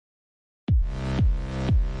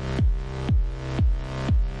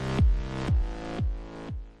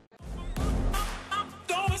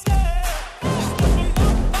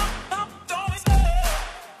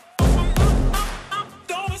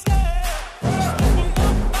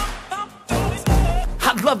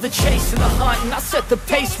love the chase and the hunt, and I set the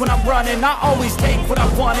pace when I'm running. I always take what I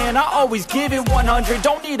want and I always give it 100.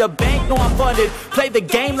 Don't need a bank, no I'm funded. Play the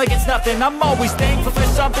game like it's nothing. I'm always thankful for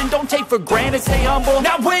something. Don't take for granted, stay humble.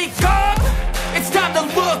 Now wake up, it's time to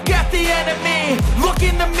look at the enemy. Look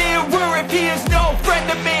in the mirror if he is no friend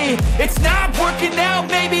to me. It's not working out,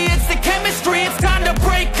 maybe it's the chemistry. It's time to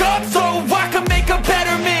break up so I can make a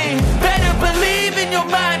better me. Better believe in your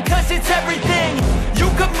mind, cause it's everything. You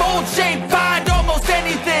can mold, shape, find almost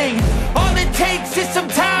anything. All it takes is some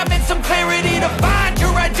time and some clarity to find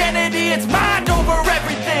your identity. It's mind over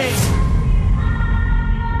everything.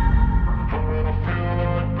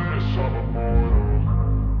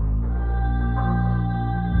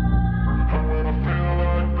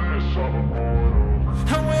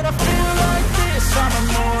 And when I feel like this, I'm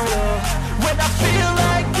immortal. When I feel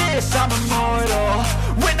like this, I'm immortal.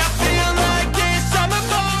 When I feel like this, I'm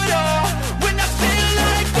immortal. When I feel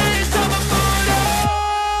like this, I'm immortal.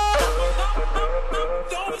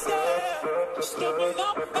 Don't stop, just step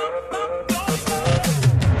up.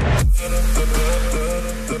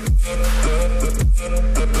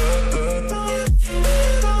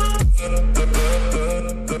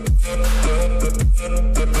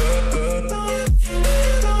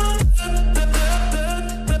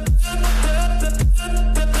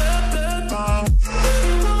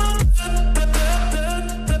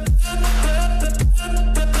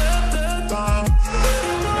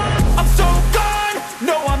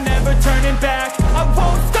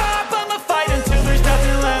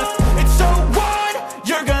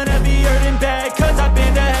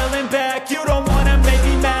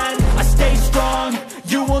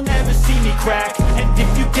 Crack, and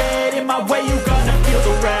if you get in my way,